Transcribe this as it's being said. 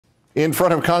In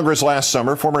front of Congress last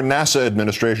summer, former NASA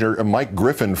Administrator Mike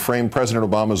Griffin framed President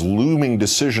Obama's looming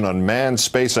decision on manned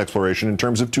space exploration in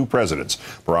terms of two presidents.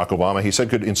 Barack Obama, he said,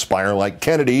 could inspire like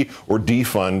Kennedy or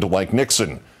defund like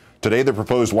Nixon. Today, the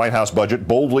proposed White House budget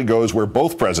boldly goes where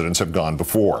both presidents have gone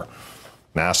before.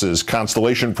 NASA's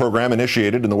Constellation program,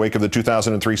 initiated in the wake of the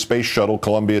 2003 Space Shuttle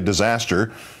Columbia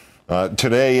disaster.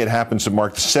 Today, it happens to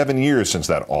mark 7 years since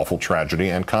that awful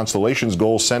tragedy, and Constellation's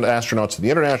goal: send astronauts to the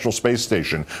International Space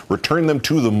Station, return them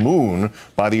to the moon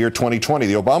by the year 2020.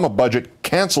 The Obama budget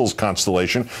cancels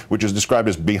Constellation, which is described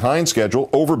as behind schedule,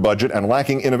 over budget, and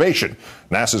lacking innovation.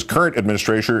 NASA's current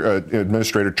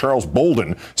administrator Charles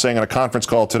Bolden saying on a conference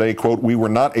call today, quote, "We were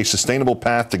not a sustainable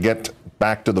path to get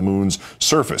back to the moon's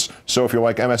surface. So if you're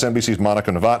like MSNBC's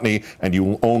Monica Novotny and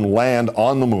you own land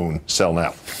on the moon, sell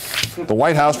now." The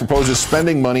White House proposes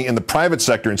spending money in the private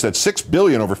sector instead, $6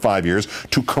 billion over 5 years,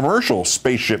 to commercial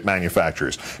spaceship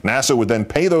manufacturers. NASA would then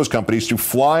pay those companies to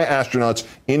fly astronauts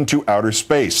into outer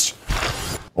space.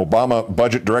 Obama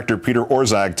Budget Director Peter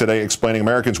Orszag today explaining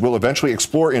Americans will eventually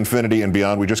explore infinity and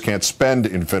beyond. We just can't spend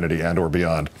infinity and or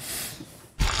beyond.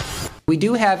 We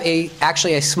do have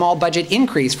actually a small budget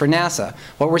increase for NASA.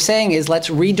 What we're saying is let's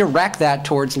redirect that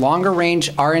towards longer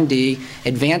range R&D,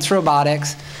 advanced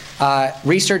robotics,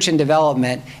 research and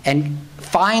development, and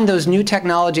find those new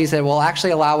technologies that will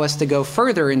actually allow us to go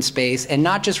further in space and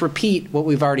not just repeat what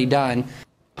we've already done.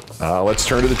 Let's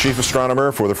turn to the chief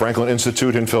astronomer for the Franklin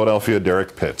Institute in Philadelphia,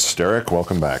 Derek Pitts. Derek,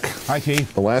 welcome back. Hi,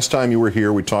 Keith. The last time you were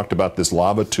here, we talked about this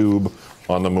lava tube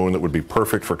on the moon that would be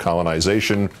perfect for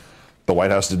colonization. The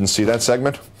White House didn't see that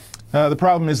segment? The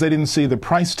problem is they didn't see the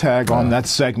price tag on that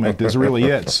segment is really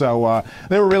it. So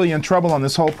they were really in trouble on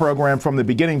this whole program from the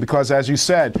beginning because, as you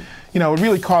said, you know, it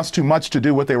really cost too much to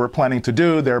do what they were planning to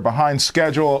do. They're behind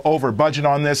schedule, over budget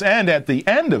on this, and at the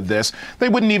end of this, they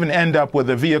wouldn't even end up with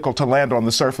a vehicle to land on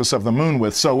the surface of the moon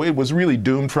with. So it was really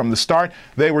doomed from the start.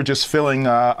 They were just filling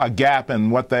a gap in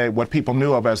what people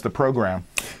knew of as the program.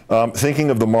 Thinking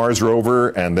of the Mars rover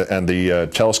and the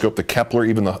telescope, the Kepler,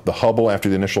 even the Hubble after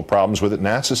the initial problems with it,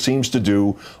 NASA seems to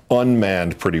do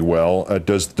unmanned pretty well.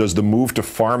 Does the move to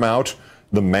farm out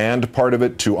the manned part of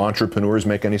it to entrepreneurs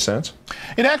make any sense?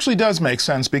 It actually does make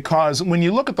sense because when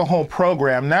you look at the whole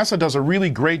program, NASA does a really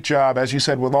great job, as you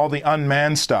said, with all the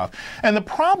unmanned stuff. And the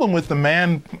problem with the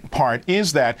manned part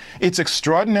is that it's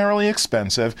extraordinarily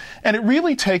expensive, and it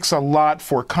really takes a lot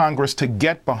for Congress to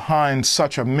get behind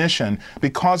such a mission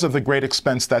because of the great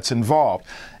expense that's involved.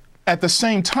 At the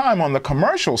same time, on the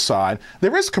commercial side,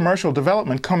 there is commercial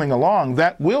development coming along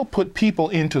that will put people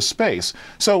into space.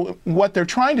 So what they're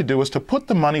trying to do is to put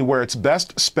the money where it's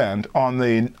best spent on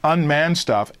the unmanned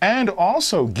stuff and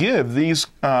also give the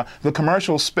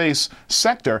commercial space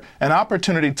sector an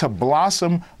opportunity to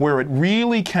blossom where it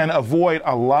really can avoid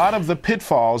a lot of the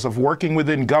pitfalls of working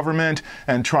within government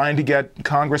and trying to get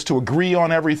Congress to agree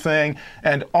on everything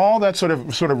and all that sort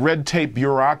of red tape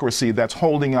bureaucracy that's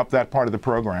holding up that part of the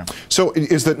program. So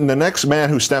is that the next man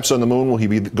who steps on the moon, will he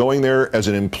be going there as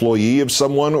an employee of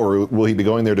someone, or will he be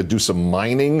going there to do some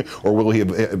mining, or will he have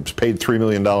paid $3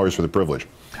 million for the privilege?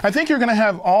 I think you're going to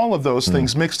have all of those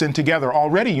things mixed in together.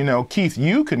 Already, you know, Keith,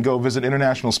 you can go visit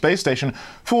International Space Station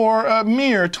for a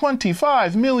mere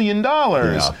 $25 million.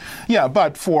 Yeah,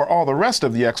 but for all the rest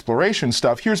of the exploration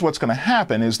stuff, here's what's going to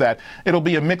happen is that it'll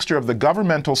be a mixture of the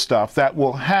governmental stuff that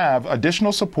will have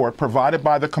additional support provided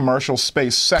by the commercial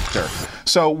space sector.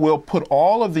 So we'll put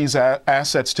all of these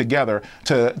assets together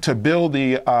to build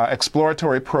the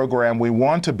exploratory program we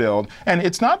want to build. And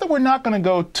it's not that we're not going to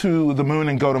go to the moon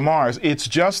and go to Mars. It's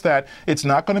just that it's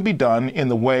not going to be done in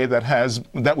the way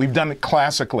that we've done it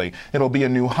classically. It'll be a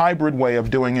new hybrid way of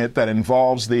doing it that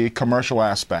involves the commercial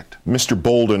aspect. Mr.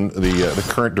 Bolden, the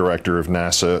current director of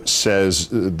NASA, says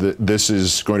that this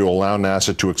is going to allow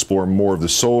NASA to explore more of the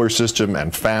solar system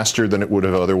and faster than it would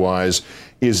have otherwise.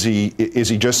 Is he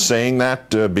just saying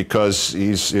that because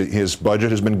his budget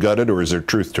has been gutted, or is there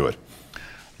truth to it?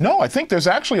 No, I think there's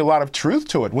actually a lot of truth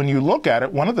to it. When you look at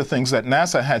it, one of the things that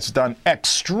NASA has done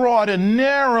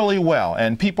extraordinarily well,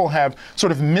 and people have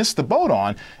sort of missed the boat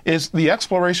on, is the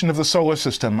exploration of the solar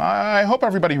system. I hope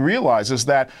everybody realizes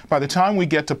that by the time we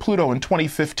get to Pluto in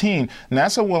 2015,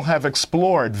 NASA will have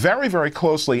explored very, very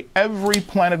closely every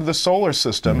planet of the solar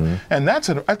system, and that's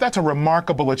a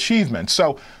remarkable achievement.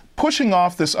 So pushing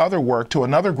off this other work to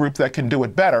another group that can do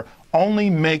it better only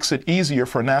makes it easier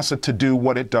for NASA to do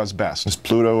what it does best. Is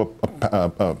Pluto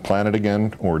a planet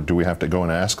again, or do we have to go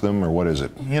and ask them, or what is it?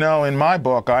 You know, in my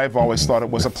book, I've always thought it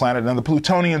was a planet, and the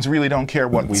Plutonians really don't care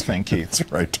what we think, Keith.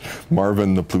 That's right.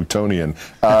 Marvin the Plutonian.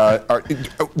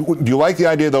 Do you like the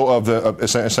idea, though, of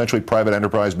essentially private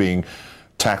enterprise being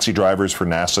taxi drivers for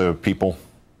NASA people?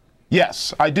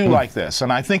 Yes, I do like this,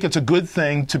 and I think it's a good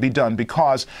thing to be done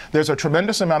because there's a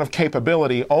tremendous amount of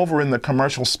capability over in the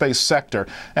commercial space sector.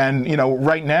 And, you know,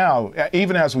 right now,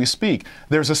 even as we speak,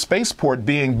 there's a spaceport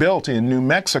being built in New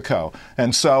Mexico.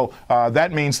 And so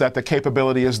that means that the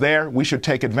capability is there. We should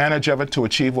take advantage of it to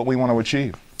achieve what we want to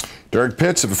achieve. Derek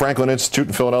Pitts of the Franklin Institute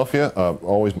in Philadelphia,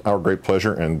 always our great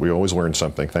pleasure, and we always learn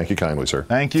something. Thank you kindly, sir.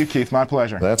 Thank you, Keith. My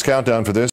pleasure. That's Countdown for this.